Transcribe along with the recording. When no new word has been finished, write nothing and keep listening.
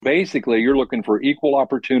basically, you're looking for equal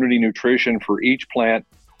opportunity nutrition for each plant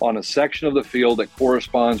on a section of the field that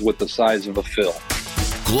corresponds with the size of a fill.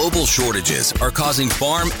 Global shortages are causing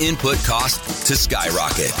farm input costs to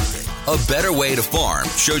skyrocket. A Better Way to Farm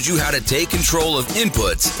shows you how to take control of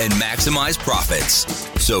inputs and maximize profits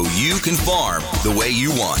so you can farm the way you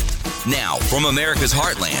want. Now, from America's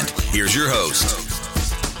Heartland, here's your host.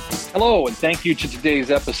 Hello, and thank you to today's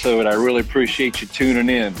episode. I really appreciate you tuning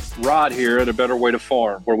in. Rod here at A Better Way to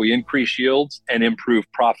Farm, where we increase yields and improve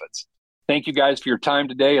profits. Thank you guys for your time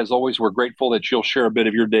today. As always, we're grateful that you'll share a bit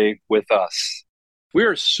of your day with us. We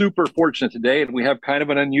are super fortunate today, and we have kind of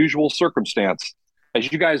an unusual circumstance. As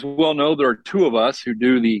you guys well know, there are two of us who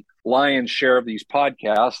do the lion's share of these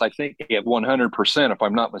podcasts. I think at 100%, if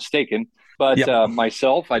I'm not mistaken. But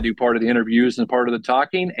myself, I do part of the interviews and part of the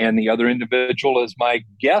talking, and the other individual is my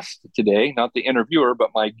guest today, not the interviewer, but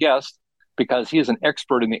my guest, because he is an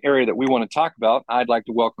expert in the area that we want to talk about. I'd like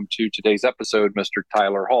to welcome to today's episode, Mr.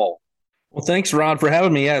 Tyler Hall. Well, thanks, Rod, for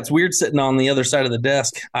having me. Yeah, it's weird sitting on the other side of the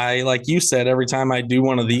desk. Like you said, every time I do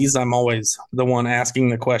one of these, I'm always the one asking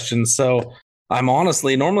the questions. So I'm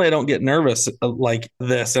normally I don't get nervous like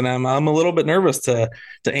this, and I'm a little bit nervous to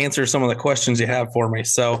answer some of the questions you have for me.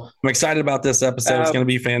 So I'm excited about this episode. It's going to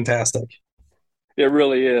be fantastic. It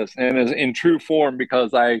really is, and is in true form,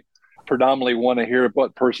 because I predominantly want to hear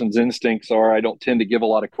what person's instincts are. I don't tend to give a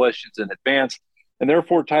lot of questions in advance, and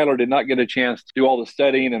therefore Tyler did not get a chance to do all the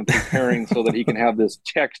studying and preparing so that he can have this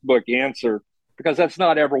textbook answer, because that's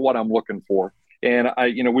not ever what I'm looking for. And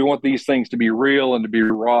we want these things to be real and to be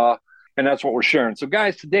raw. And that's what we're sharing. So,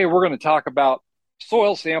 guys, today we're going to talk about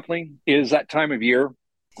soil sampling. It is that time of year.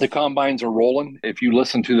 The combines are rolling. If you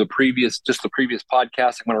listen to the previous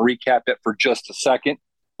podcast, I'm going to recap it for just a second.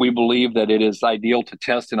 We believe that it is ideal to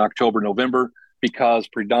test in October, November, because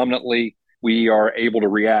predominantly we are able to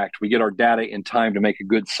react. We get our data in time to make a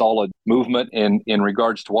good, solid movement in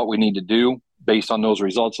regards to what we need to do based on those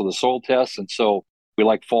results of the soil tests. And so we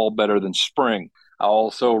like fall better than spring.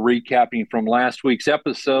 Also, recapping from last week's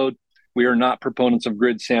episode, we are not proponents of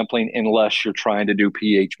grid sampling unless you're trying to do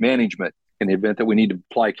pH management. In the event that we need to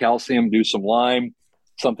apply calcium, do some lime,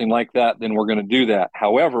 something like that, then we're going to do that.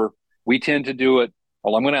 However, we tend to do it.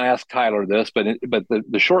 Well, I'm going to ask Tyler this, but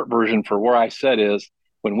the short version for where I said is,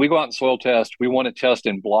 when we go out and soil test, we want to test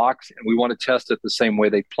in blocks, and we want to test it the same way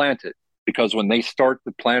they plant it. Because when they start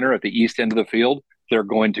the planter at the east end of the field, they're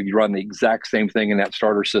going to run the exact same thing in that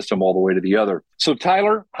starter system all the way to the other. So,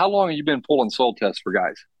 Tyler, how long have you been pulling soil tests for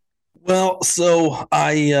guys? Well, so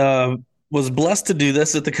I was blessed to do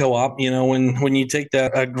this at the co-op. You know, when you take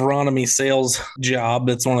that agronomy sales job,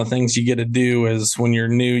 that's one of the things you get to do is when you're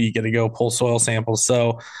new, you get to go pull soil samples.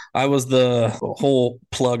 So I was the hole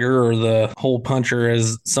plugger, or the hole puncher,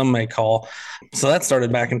 as some may call. So that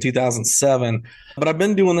started back in 2007. But I've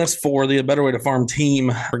been doing this for the Better Way to Farm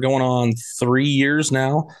team for going on 3 years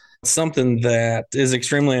now. Something that is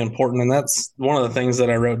extremely important. And that's one of the things that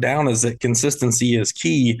I wrote down, is that consistency is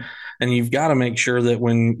key. And you've got to make sure that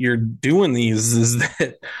when you're doing these, is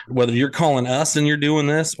that whether you're calling us and you're doing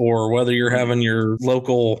this, or whether you're having your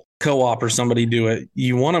local co-op or somebody do it,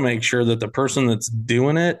 you want to make sure that the person that's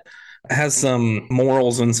doing it has some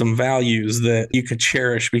morals and some values that you could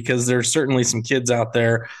cherish, because there's certainly some kids out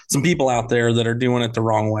there, some people out there that are doing it the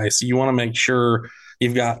wrong way. So you want to make sure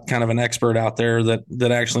you've got kind of an expert out there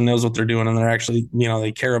that actually knows what they're doing, and they're actually,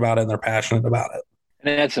 they care about it and they're passionate about it.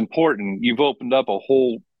 And that's important. You've opened up a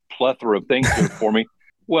whole plethora of things here for me.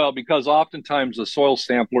 Well, because oftentimes the soil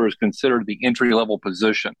sampler is considered the entry-level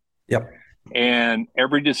position. Yep. And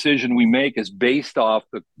every decision we make is based off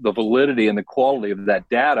the validity and the quality of that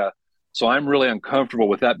data. So I'm really uncomfortable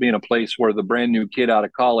with that being a place where the brand new kid out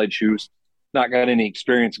of college who's not got any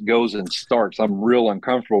experience goes and starts. I'm real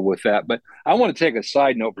uncomfortable with that. But I want to take a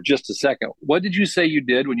side note for just a second. What did you say you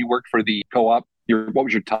did when you worked for the co-op? What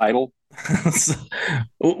was your title?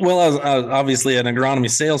 Well, I was obviously an agronomy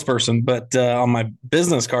salesperson, but on my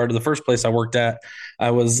business card, the first place I worked at,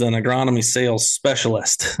 I was an agronomy sales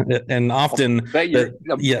specialist. And often,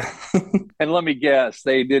 yeah. And let me guess,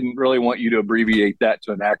 they didn't really want you to abbreviate that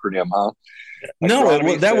to an acronym, huh?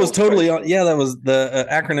 No, that was totally, that was the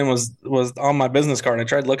acronym was on my business card. I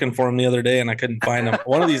tried looking for them the other day and I couldn't find them.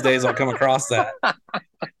 One of these days I'll come across that.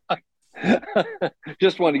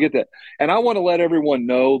 Just wanted to get that. And I want to let everyone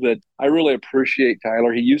know that I really appreciate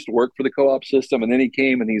Tyler. He used to work for the co-op system, and then he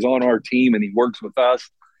came and he's on our team and he works with us.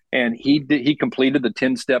 And he completed the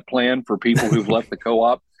 10-step plan for people who've left the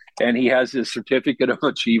co-op, and he has his certificate of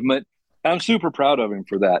achievement. I'm super proud of him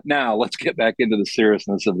for that. Now, let's get back into the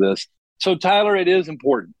seriousness of this. So, Tyler, it is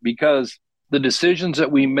important because the decisions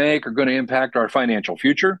that we make are going to impact our financial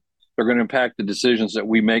future. They're going to impact the decisions that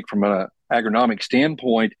we make from an agronomic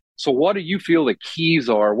standpoint. So what do you feel the keys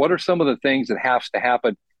are? What are some of the things that has to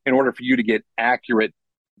happen in order for you to get accurate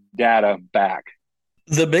data back?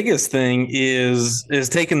 The biggest thing is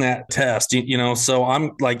taking that test, so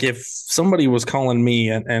I'm like, if somebody was calling me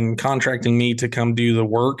and contracting me to come do the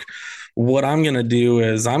work, what I'm going to do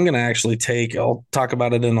is I'm going to actually I'll talk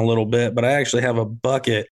about it in a little bit, but I actually have a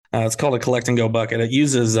bucket. It's called a collect and go bucket. It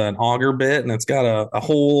uses an auger bit and it's got a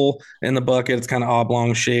hole in the bucket. It's kind of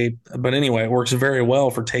oblong shape. But anyway, it works very well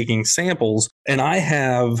for taking samples. And I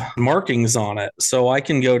have markings on it. So I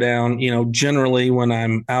can go down, generally when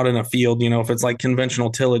I'm out in a field, if it's like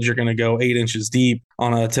conventional tillage, you're going to go 8 inches deep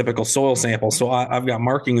on a typical soil sample. So I've got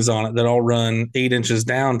markings on it that I'll run 8 inches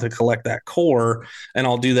down to collect that core. And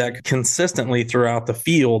I'll do that consistently throughout the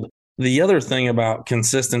field. The other thing about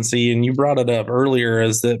consistency, and you brought it up earlier,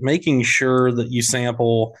 is that making sure that you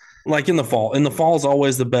sample like in the fall. In the fall is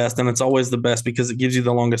always the best, and it's always the best because it gives you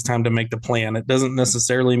the longest time to make the plan. It doesn't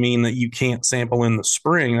necessarily mean that you can't sample in the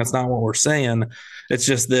spring. That's not what we're saying. It's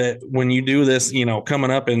just that when you do this, coming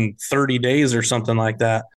up in 30 days or something like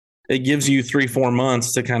that, it gives you 3-4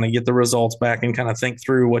 months to kind of get the results back and kind of think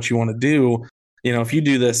through what you want to do. If you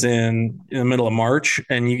do this in the middle of March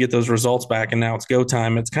and you get those results back and now it's go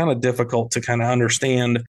time, it's kind of difficult to kind of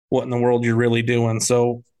understand what in the world you're really doing.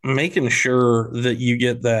 So making sure that you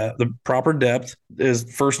get the proper depth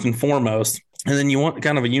is first and foremost. And then you want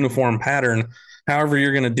kind of a uniform pattern, however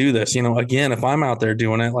you're going to do this. Again, if I'm out there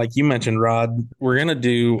doing it, like you mentioned, Rod, we're going to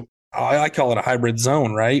do, I call it a hybrid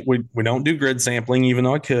zone, right? We don't do grid sampling, even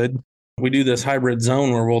though I could. We do this hybrid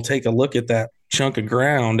zone where we'll take a look at that chunk of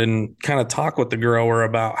ground and kind of talk with the grower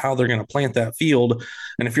about how they're going to plant that field.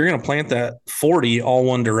 And if you're going to plant that 40 all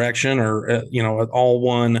one direction or, all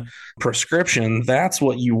one prescription, that's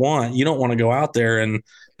what you want. You don't want to go out there and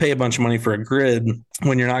pay a bunch of money for a grid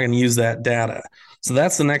when you're not going to use that data. So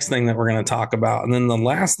that's the next thing that we're going to talk about. And then the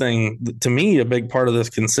last thing, to me, a big part of this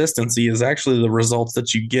consistency is actually the results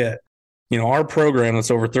that you get. Our program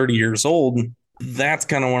that's over 30 years old, that's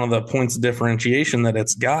kind of one of the points of differentiation that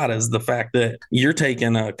it's got, is the fact that you're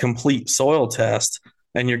taking a complete soil test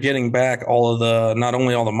and you're getting back all of the, not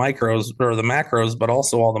only all the micros or the macros, but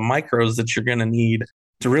also all the micros that you're going to need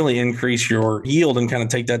to really increase your yield and kind of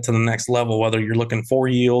take that to the next level, whether you're looking for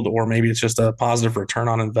yield or maybe it's just a positive return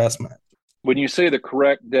on investment. When you say the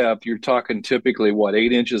correct depth, you're talking typically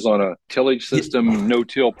 8 inches on a tillage system, no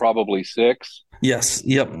till probably 6. Yes.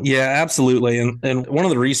 Yep. Yeah, absolutely. And one of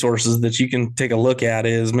the resources that you can take a look at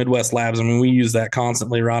is Midwest Labs. I mean, we use that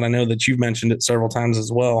constantly, Ron. I know that you've mentioned it several times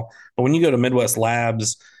as well. But when you go to Midwest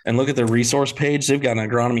Labs and look at their resource page, they've got an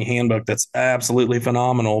agronomy handbook that's absolutely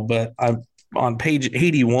phenomenal. But on page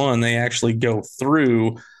 81, they actually go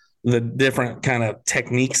through the different kind of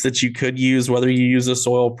techniques that you could use, whether you use a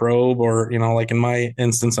soil probe or, like in my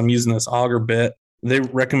instance, I'm using this auger bit. They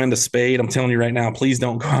recommend a spade. I'm telling you right now, please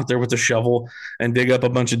don't go out there with a shovel and dig up a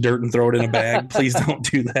bunch of dirt and throw it in a bag. Please don't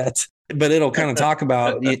do that. But it'll kind of talk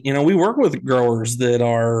about, we work with growers that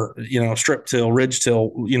are, strip till, ridge till,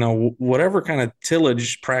 whatever kind of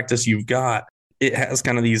tillage practice you've got. It has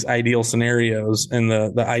kind of these ideal scenarios and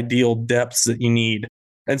the ideal depths that you need.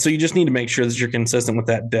 And so you just need to make sure that you're consistent with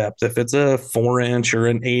that depth. If it's a 4-inch or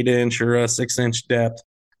an 8-inch or a 6-inch depth,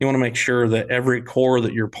 you want to make sure that every core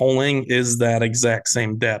that you're pulling is that exact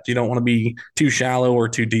same depth. You don't want to be too shallow or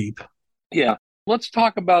too deep. Yeah. Let's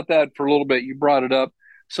talk about that for a little bit. You brought it up.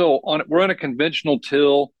 So we're on a conventional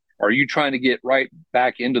till. Are you trying to get right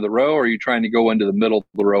back into the row, or are you trying to go into the middle of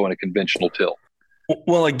the row in a conventional till?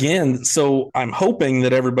 Well, again, so I'm hoping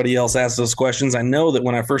that everybody else asks those questions. I know that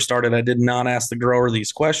when I first started, I did not ask the grower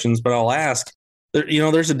these questions, but I'll ask.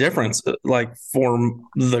 There's a difference. Like for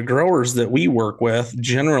the growers that we work with,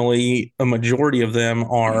 generally a majority of them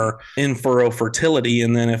are in furrow fertility.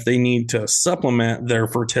 And then if they need to supplement their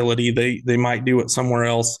fertility, they might do it somewhere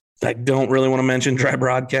else. I don't really want to mention dry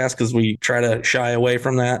broadcast because we try to shy away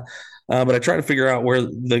from that. But I try to figure out where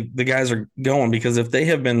the guys are going, because if they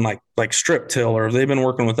have been like strip till, or if they've been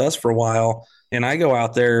working with us for a while, and I go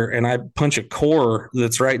out there and I punch a core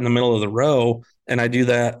that's right in the middle of the row, and I do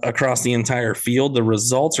that across the entire field, the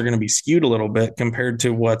results are going to be skewed a little bit compared to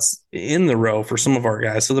what's in the row for some of our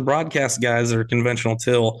guys. So the broadcast guys that are conventional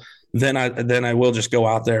till, then I will just go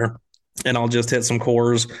out there and I'll just hit some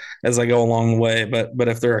cores as I go along the way. But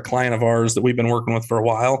if they're a client of ours that we've been working with for a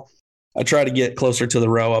while, I try to get closer to the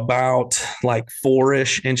row, about like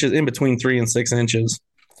 4-ish inches, in between 3 and 6 inches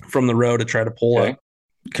from the row, to try to pull up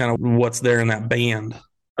kind of what's there in that band.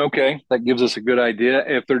 Okay. That gives us a good idea.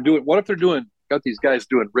 What if they're doing got these guys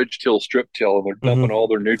doing ridge till, strip till, and they're dumping all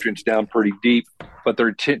their nutrients down pretty deep, but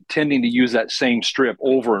they're tending to use that same strip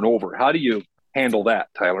over and over. How do you handle that,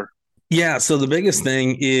 Tyler? Yeah. So the biggest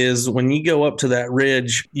thing is when you go up to that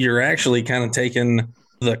ridge, you're actually kind of taking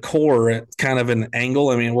the core at kind of an angle.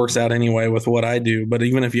 I mean, it works out anyway with what I do, but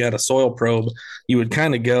even if you had a soil probe, you would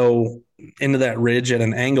kind of go into that ridge at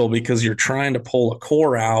an angle because you're trying to pull a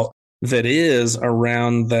core out that is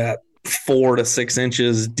around that 4 to 6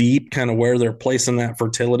 inches deep, kind of where they're placing that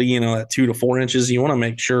fertility, you know, at 2 to 4 inches. You want to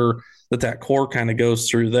make sure that that core kind of goes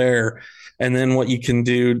through there. And then what you can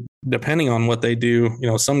do, depending on what they do, you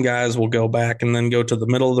know, some guys will go back and then go to the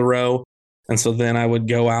middle of the row. And so then I would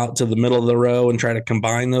go out to the middle of the row and try to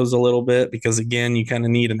combine those a little bit because, again, you kind of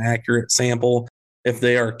need an accurate sample. If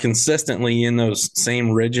they are consistently in those same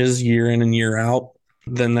ridges year in and year out,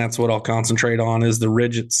 then that's what I'll concentrate on is the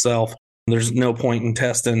ridge itself. There's no point in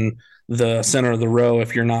testing the center of the row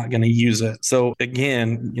if you're not going to use it. So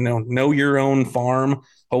again, you know your own farm.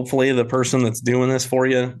 Hopefully the person that's doing this for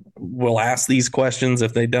you will ask these questions.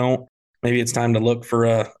 If they don't, maybe it's time to look for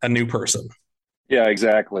a new person. Yeah,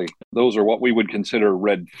 exactly. Those are what we would consider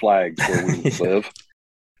red flags where we live.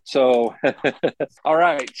 So, all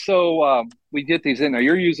right. So we get these in. Now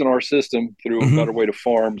you're using our system through A Better Way to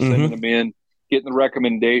Farm, sending them in, getting the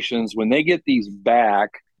recommendations. When they get these back,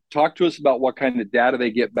 talk to us about what kind of data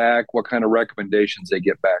they get back, what kind of recommendations they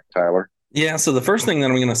get back, Tyler. Yeah. So the first thing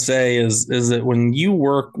that I'm going to say is that when you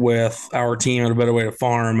work with our team at A Better Way to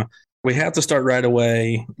Farm, we have to start right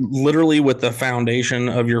away, literally with the foundation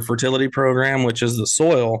of your fertility program, which is the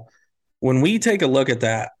soil. When we take a look at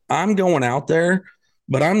that, I'm going out there,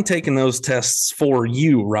 but I'm taking those tests for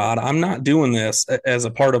you, Rod. I'm not doing this as a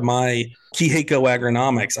part of my Kiheko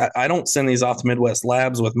Agronomics. I don't send these off to Midwest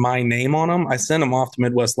Labs with my name on them. I send them off to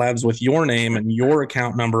Midwest Labs with your name and your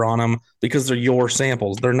account number on them because they're your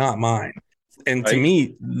samples. They're not mine. And to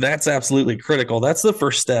me, that's absolutely critical. That's the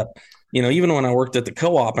first step. You know, even when I worked at the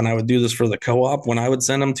co-op and I would do this for the co-op, when I would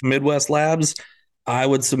send them to Midwest Labs, I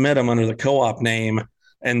would submit them under the co-op name.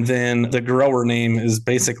 And then the grower name is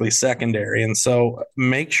basically secondary. And so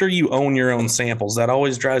make sure you own your own samples. That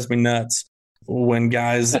always drives me nuts when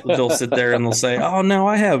guys, they'll sit there and they'll say, oh, no,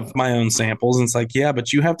 I have my own samples. And it's like, yeah,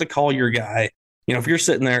 but you have to call your guy. You know, if you're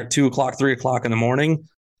sitting there at 2 o'clock, 3 o'clock in the morning,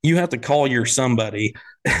 you have to call your somebody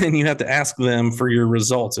and you have to ask them for your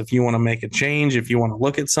results. If you want to make a change, if you want to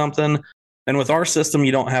look at something. And with our system,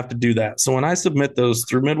 you don't have to do that. So when I submit those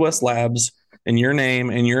through Midwest Labs in your name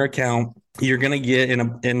and your account, you're going to get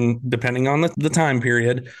in depending on the time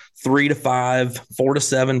period, 3 to 5, 4 to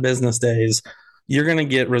 7 business days, you're going to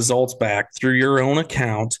get results back through your own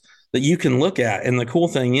account that you can look at. And the cool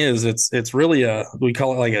thing is it's really we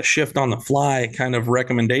call it like a shift on the fly kind of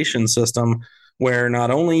recommendation system where not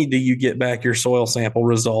only do you get back your soil sample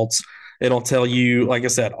results, it'll tell you, like I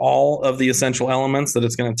said, all of the essential elements that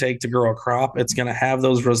it's going to take to grow a crop. It's going to have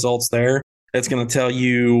those results there. It's going to tell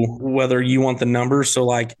you whether you want the numbers. So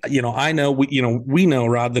like, you know, I know, we know,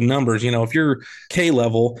 Rod, the numbers, you know, if your K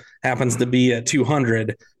level happens to be at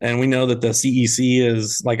 200 and we know that the CEC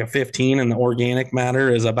is like a 15 and the organic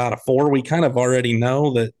matter is about a 4, we kind of already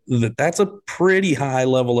know that that's a pretty high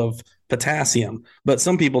level of potassium. But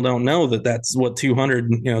some people don't know that that's what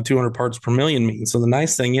 200 parts per million means. So the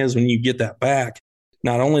nice thing is when you get that back,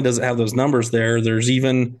 not only does it have those numbers there, there's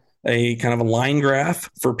even a kind of a line graph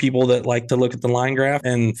for people that like to look at the line graph.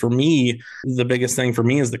 And for me, the biggest thing for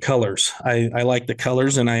me is the colors. I like the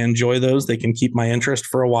colors and I enjoy those. They can keep my interest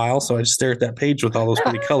for a while. So I just stare at that page with all those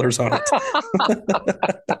pretty colors on it.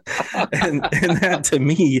 and that to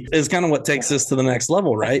me is kind of what takes us to the next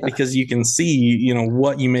level, right? Because you can see, you know,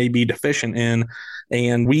 what you may be deficient in.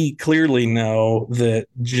 And we clearly know that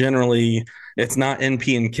generally it's not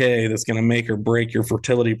NP and K that's going to make or break your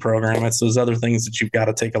fertility program. It's those other things that you've got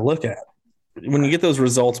to take a look at. When you get those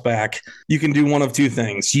results back, you can do one of two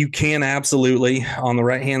things. You can absolutely, on the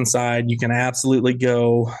right-hand side, you can absolutely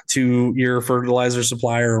go to your fertilizer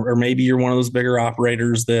supplier, or maybe you're one of those bigger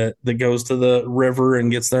operators that goes to the river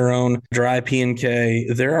and gets their own dry P and K.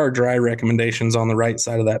 There are dry recommendations on the right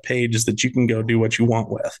side of that page that you can go do what you want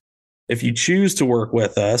with. If you choose to work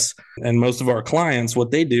with us, and most of our clients,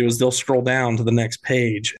 what they do is they'll scroll down to the next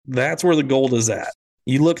page. That's where the gold is at.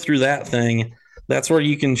 You look through that thing, that's where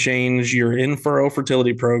you can change your in-furrow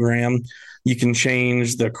fertility program. You can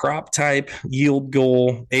change the crop type, yield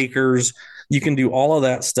goal, acres. You can do all of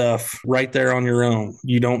that stuff right there on your own.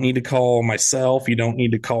 You don't need to call myself. You don't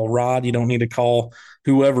need to call Rod. You don't need to call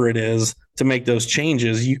whoever it is to make those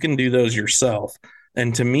changes. You can do those yourself.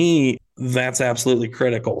 And to me, that's absolutely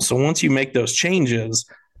critical. So once you make those changes,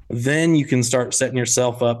 then you can start setting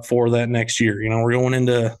yourself up for that next year. You know, we're going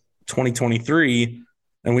into 2023,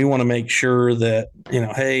 and we want to make sure that,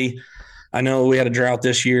 hey, I know we had a drought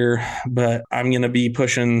this year, but I'm going to be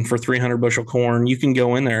pushing for 300 bushel corn. You can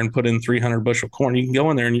go in there and put in 300 bushel corn. You can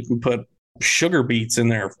go in there and you can put sugar beets in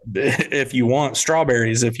there if you want,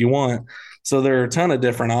 strawberries if you want. So there are a ton of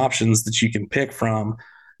different options that you can pick from.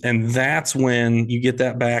 And that's when you get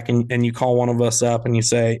that back and you call one of us up and you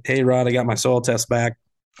say, hey, Rod, I got my soil test back.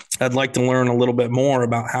 I'd like to learn a little bit more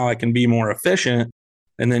about how I can be more efficient.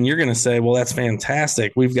 And then you're going to say, well, that's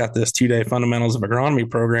fantastic. We've got this 2-day fundamentals of agronomy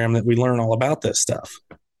program that we learn all about this stuff.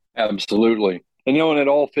 Absolutely. And, and it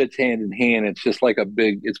all fits hand in hand. It's just like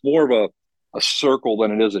it's more of a circle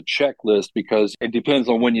than it is a checklist, because it depends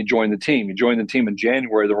on when you join the team. You join the team in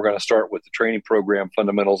January, then we're going to start with the training program,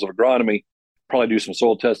 fundamentals of agronomy, probably do some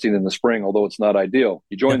soil testing in the spring, although it's not ideal.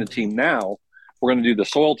 You join the team now, we're going to do the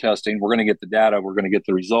soil testing. We're going to get the data. We're going to get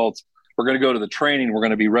the results. We're going to go to the training. We're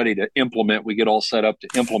going to be ready to implement. We get all set up to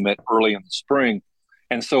implement early in the spring.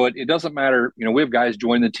 And so it doesn't matter. We have guys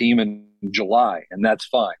join the team in July, and that's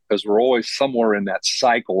fine because we're always somewhere in that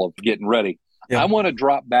cycle of getting ready. Yeah. I want to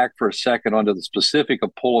drop back for a second onto the specific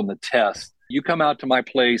of pulling the test. You come out to my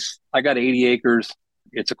place. I got 80 acres.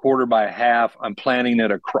 It's a quarter by a half. I'm planting it.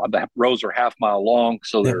 The rows are half mile long.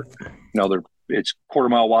 So it's quarter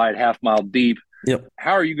mile wide, half mile deep. Yep.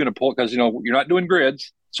 How are you going to pull? Because, you're not doing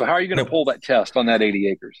grids. So how are you going to pull that test on that 80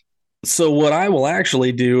 acres? So what I will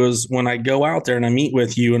actually do is when I go out there and I meet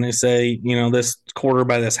with you and I say, this quarter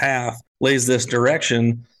by this half lays this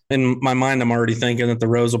direction, in my mind, I'm already thinking that the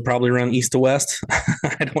rows will probably run east to west.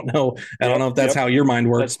 I don't know. I don't know if that's how your mind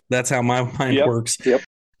works. That's how my mind works. Yep.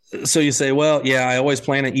 So you say, well, yeah, I always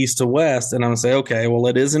plan it east to west. And I'm going to say, okay, well,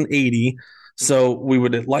 it is an 80. So we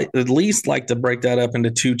would at least like to break that up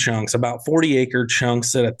into 2 chunks. About 40-acre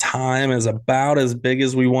chunks at a time is about as big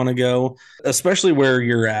as we want to go, especially where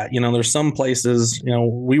you're at. There's some places,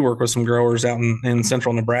 we work with some growers out in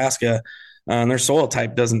central Nebraska, and their soil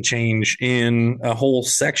type doesn't change in a whole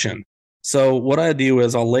section. So what I do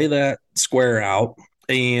is I'll lay that square out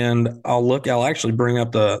and I'll actually bring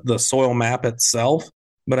up the soil map itself.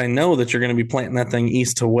 But I know that you're going to be planting that thing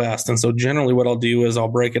east to west. And so generally what I'll do is I'll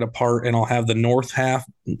break it apart and I'll have the north half.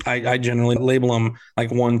 I generally label them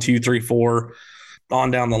like 1, 2, 3, 4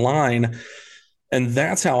 on down the line. And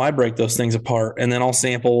that's how I break those things apart. And then I'll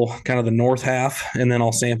sample kind of the north half and then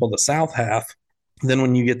I'll sample the south half. Then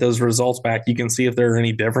when you get those results back, you can see if there are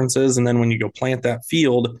any differences. And then when you go plant that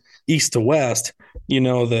field east to west,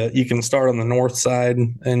 that you can start on the north side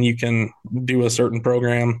and you can do a certain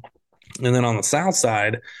program. And then on the south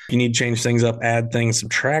side, if you need to change things up, add things,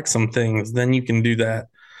 subtract some things, then you can do that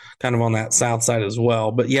kind of on that south side as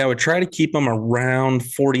well. But yeah, I would try to keep them around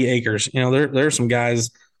 40 acres. There are some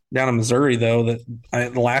guys down in Missouri, though,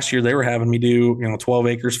 that last year they were having me do, 12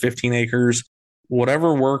 acres, 15 acres,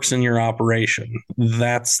 whatever works in your operation.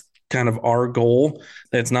 That's kind of our goal.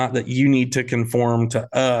 It's not that you need to conform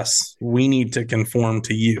to us. We need to conform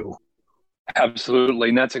to you. Absolutely.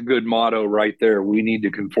 And that's a good motto right there. We need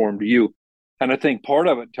to conform to you. And I think part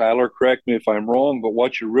of it, Tyler, correct me if I'm wrong, but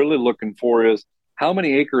what you're really looking for is how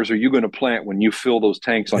many acres are you going to plant when you fill those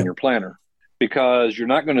tanks on your planter? Because you're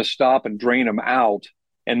not going to stop and drain them out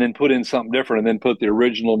and then put in something different and then put the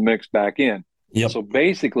original mix back in. Yep. So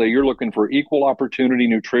basically, you're looking for equal opportunity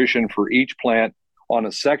nutrition for each plant on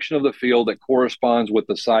a section of the field that corresponds with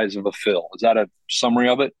the size of a fill. Is that a summary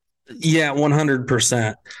of it? Yeah,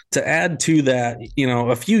 100%. To add to that,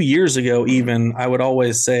 a few years ago, even I would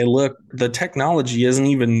always say, look, the technology isn't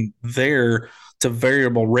even there to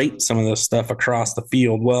variable rate some of this stuff across the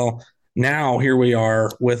field. Well, now here we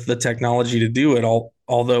are with the technology to do it,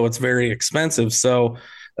 although it's very expensive. So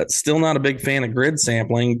that's still not a big fan of grid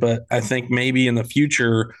sampling, but I think maybe in the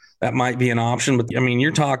future that might be an option. But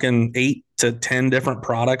you're talking 8 to 10 different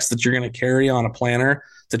products that you're going to carry on a planter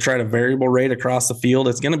to try to variable rate across the field.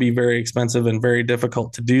 It's going to be very expensive and very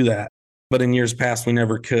difficult to do that. But in years past, we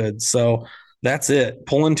never could. So that's it.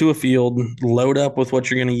 Pull into a field, load up with what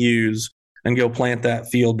you're going to use, and go plant that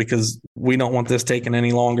field, because we don't want this taking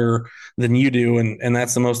any longer than you do. And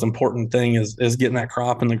that's the most important thing is getting that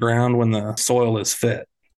crop in the ground when the soil is fit.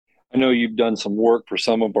 I know you've done some work for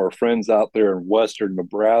some of our friends out there in western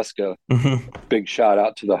Nebraska. Mm-hmm. Big shout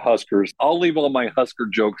out to the Huskers. I'll leave all my Husker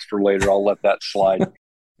jokes for later. I'll let that slide.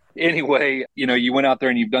 Anyway, you went out there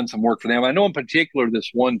and you've done some work for them. I know in particular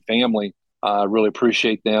this one family, I really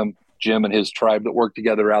appreciate them, Jim and his tribe that worked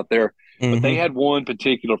together out there. Mm-hmm. But they had one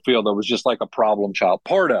particular field that was just like a problem child.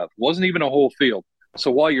 Part of, wasn't even a whole field. So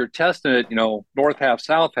while you're testing it, north half,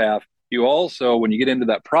 south half, you also, when you get into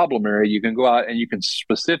that problem area, you can go out and you can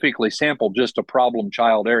specifically sample just a problem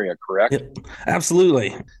child area, correct? Yep,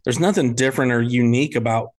 absolutely. There's nothing different or unique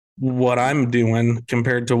about what I'm doing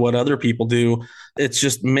compared to what other people do. It's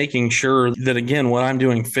just making sure that, again, what I'm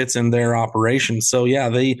doing fits in their operation. So yeah,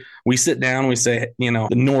 we sit down, we say, the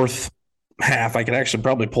north half, I could actually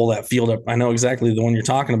probably pull that field up. I know exactly the one you're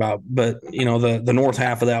talking about, but the north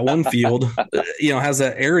half of that one field, has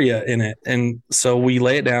that area in it. And so we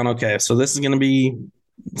lay it down. Okay, so this is going to be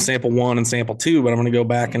sample 1 and sample 2, but I'm going to go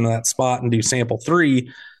back into that spot and do sample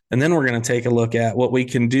 3. And then we're going to take a look at what we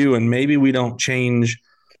can do. And maybe we don't change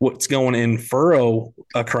what's going in furrow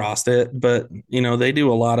across it, but they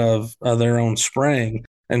do a lot of their own spraying.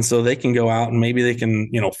 And so they can go out and maybe they can,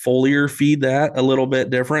 foliar feed that a little bit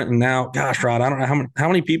different. And now, gosh, Rod, I don't know how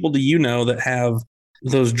many people do you know that have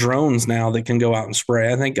those drones now that can go out and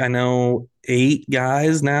spray? I think I know 8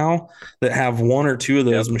 guys now that have 1 or 2 of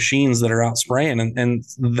those machines that are out spraying. And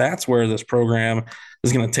that's where this program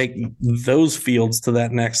is going to take those fields to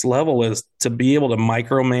that next level, is to be able to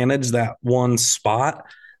micromanage that one spot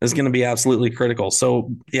is going to be absolutely critical.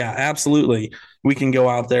 So yeah, absolutely. We can go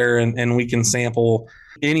out there and we can sample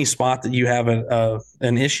any spot that you have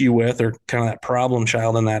an issue with, or kind of that problem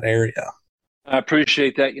child in that area. I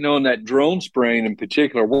appreciate that. In that drone spraying in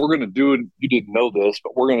particular, we're going to do it. You didn't know this,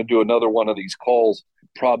 but we're going to do another one of these calls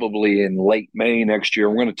probably in late May next year.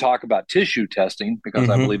 We're going to talk about tissue testing because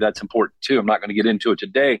I believe that's important too. I'm not going to get into it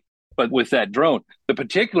today, but with that drone, the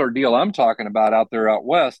particular deal I'm talking about out there out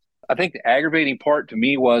west, I think the aggravating part to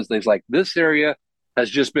me was there's like, this area has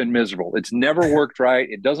just been miserable. It's never worked right.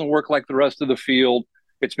 It doesn't work like the rest of the field.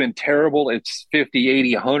 It's been terrible. It's 50,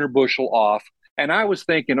 80, 100 bushel off. And I was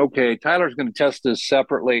thinking, okay, Tyler's going to test this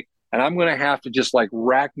separately, and I'm going to have to just like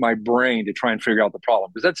rack my brain to try and figure out the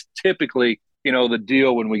problem, because that's typically, the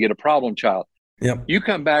deal when we get a problem child. Yep. You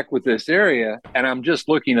come back with this area, and I'm just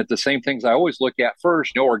looking at the same things I always look at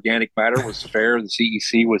first. Organic matter was fair. The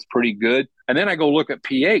CEC was pretty good. And then I go look at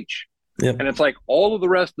pH. Yep. And it's like all of the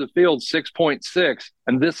rest of the field, 6.6,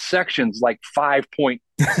 and this section's like 5.7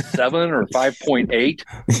 or 5.8.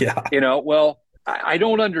 Yeah. Well, I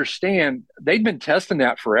don't understand. They've been testing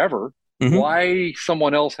that forever. Why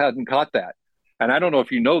someone else hadn't caught that? And I don't know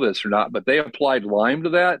if you know this or not, but they applied lime to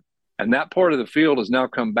that. And that part of the field has now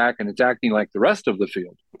come back and it's acting like the rest of the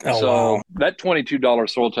field. Wow. That $22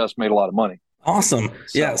 soil test made a lot of money. Awesome.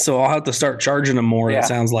 Yeah. So I'll have to start charging them more. Yeah. It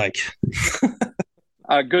sounds like.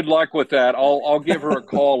 Good luck with that. I'll give her a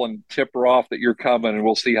call and tip her off that you're coming, and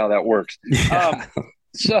we'll see how that works. Yeah.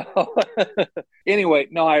 So anyway,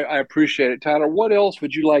 no, I appreciate it. Tyler, what else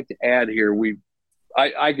would you like to add here?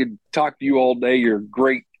 I could talk to you all day. You're a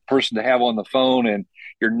great person to have on the phone, and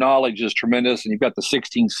your knowledge is tremendous, and you've got the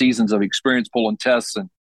 16 seasons of experience pulling tests. And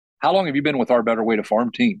how long have you been with our Better Way to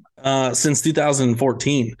Farm team? Since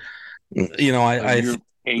 2014. I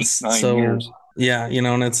 8-9 years. Yeah,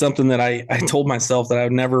 and it's something that I told myself that I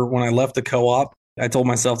would never, when I left the co-op, I told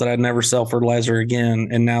myself that I'd never sell fertilizer again.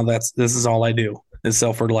 And now this is all I do, is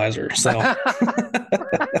sell fertilizer. So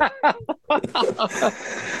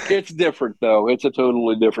it's different though. It's a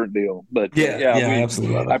totally different deal, but yeah,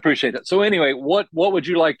 absolutely. I appreciate that. So anyway, what would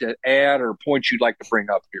you like to add or points you'd like to bring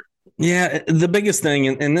up here? Yeah, the biggest thing,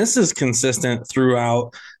 and this is consistent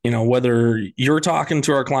throughout, whether you're talking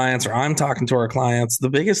to our clients or I'm talking to our clients, the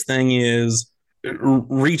biggest thing is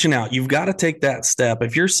reaching out. You've got to take that step.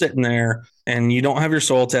 If you're sitting there and you don't have your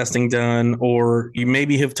soil testing done, or you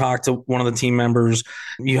maybe have talked to one of the team members,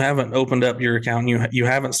 you haven't opened up your account, you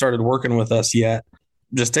haven't started working with us yet,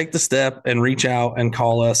 just take the step and reach out and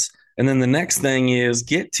call us. And then the next thing is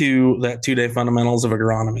get to that 2-day fundamentals of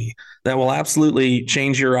agronomy. That will absolutely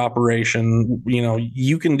change your operation.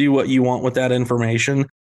 You can do what you want with that information,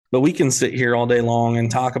 but we can sit here all day long and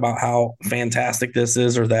talk about how fantastic this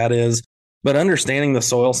is or that is. But understanding the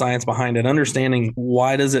soil science behind it, understanding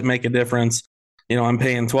why does it make a difference? I'm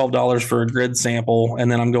paying $12 for a grid sample,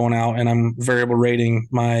 and then I'm going out and I'm variable rating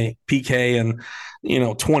my PK and,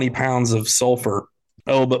 20 pounds of sulfur.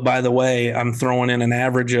 Oh, but by the way, I'm throwing in an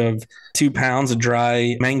average of 2 pounds of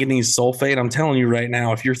dry manganese sulfate. I'm telling you right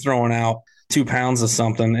now, if you're throwing out 2 pounds of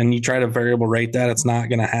something and you try to variable rate that, it's not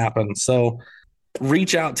going to happen. So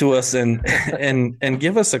reach out to us and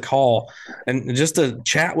give us a call and just to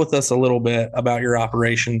chat with us a little bit about your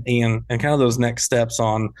operation and kind of those next steps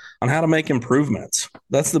on how to make improvements.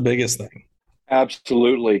 That's the biggest thing.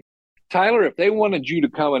 Absolutely. Tyler, if they wanted you to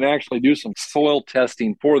come and actually do some soil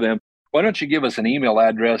testing for them, why don't you give us an email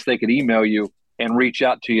address? They could email you and reach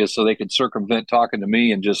out to you so they could circumvent talking to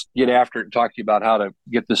me and just get after it and talk to you about how to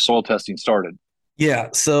get this soil testing started. Yeah.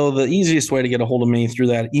 So the easiest way to get a hold of me through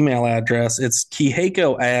that email address, it's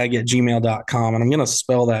kiheikoag@gmail.com. And I'm going to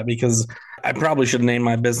spell that because I probably should have named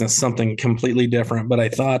my business something completely different, but I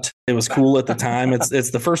thought it was cool at the time.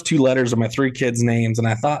 It's the first 2 letters of my 3 kids' names, and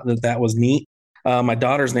I thought that was neat. My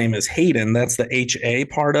daughter's name is Hayden. That's the H-A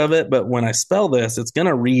part of it. But when I spell this, it's going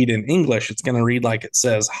to read in English. It's going to read like it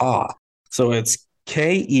says ha. So it's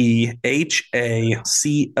Kehaco.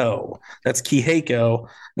 That's Kehaco.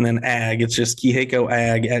 And then ag. It's just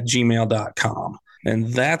kehacoag@gmail.com.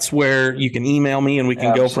 And that's where you can email me and we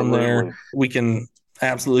can go from there. We can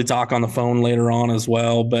absolutely talk on the phone later on as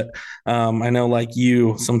well. But I know like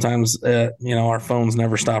you, sometimes, our phones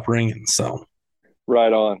never stop ringing. So.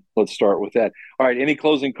 Right on. Let's start with that. All right. Any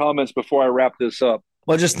closing comments before I wrap this up?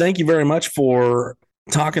 Well, just thank you very much for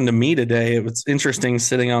talking to me today. It was interesting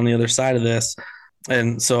sitting on the other side of this.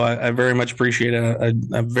 And so I very much appreciate it.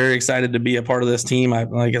 I'm very excited to be a part of this team.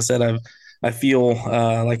 Like I said, I feel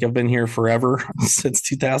like I've been here forever since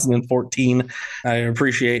 2014. I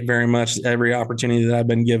appreciate very much every opportunity that I've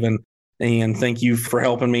been given. And thank you for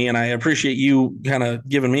helping me. And I appreciate you kind of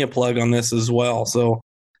giving me a plug on this as well. So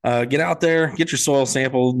get out there, get your soil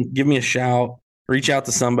sample, give me a shout, reach out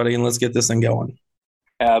to somebody, and let's get this thing going.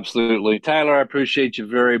 Absolutely. Tyler, I appreciate you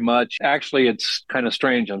very much. Actually, it's kind of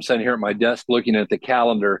strange. I'm sitting here at my desk looking at the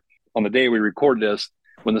calendar on the day we record this.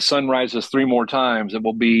 When the sun rises 3 more times, it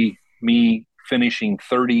will be me finishing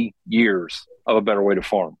 30 years of A Better Way to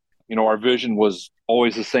Farm. Our vision was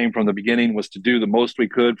always the same from the beginning, was to do the most we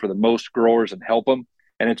could for the most growers and help them.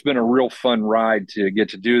 And it's been a real fun ride to get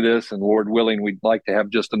to do this. And Lord willing, we'd like to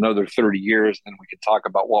have just another 30 years and we can talk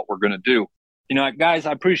about what we're going to do. Guys,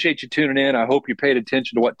 I appreciate you tuning in. I hope you paid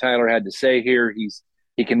attention to what Tyler had to say here.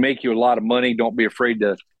 He can make you a lot of money. Don't be afraid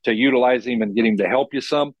to utilize him and get him to help you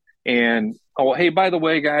some. And, hey, by the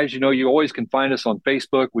way, guys, you always can find us on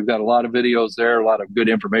Facebook. We've got a lot of videos there, a lot of good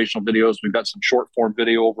informational videos. We've got some short form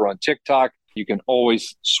video over on TikTok. You can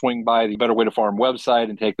always swing by the Better Way to Farm website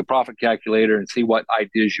and take the profit calculator and see what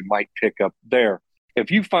ideas you might pick up there.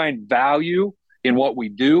 If you find value in what we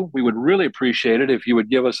do, we would really appreciate it if you would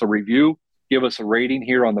give us a review, give us a rating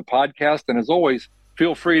here on the podcast. And as always,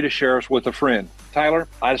 feel free to share us with a friend. Tyler,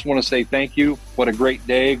 I just want to say thank you. What a great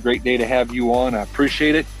day to have you on. I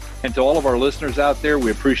appreciate it. And to all of our listeners out there,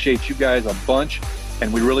 we appreciate you guys a bunch.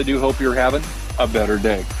 And we really do hope you're having a better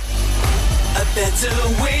day. A better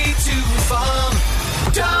way to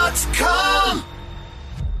farm.com.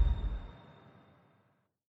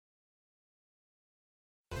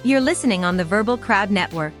 You're listening on the Verbal Crowd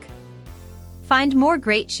Network. Find more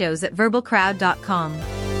great shows at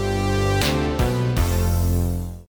verbalcrowd.com.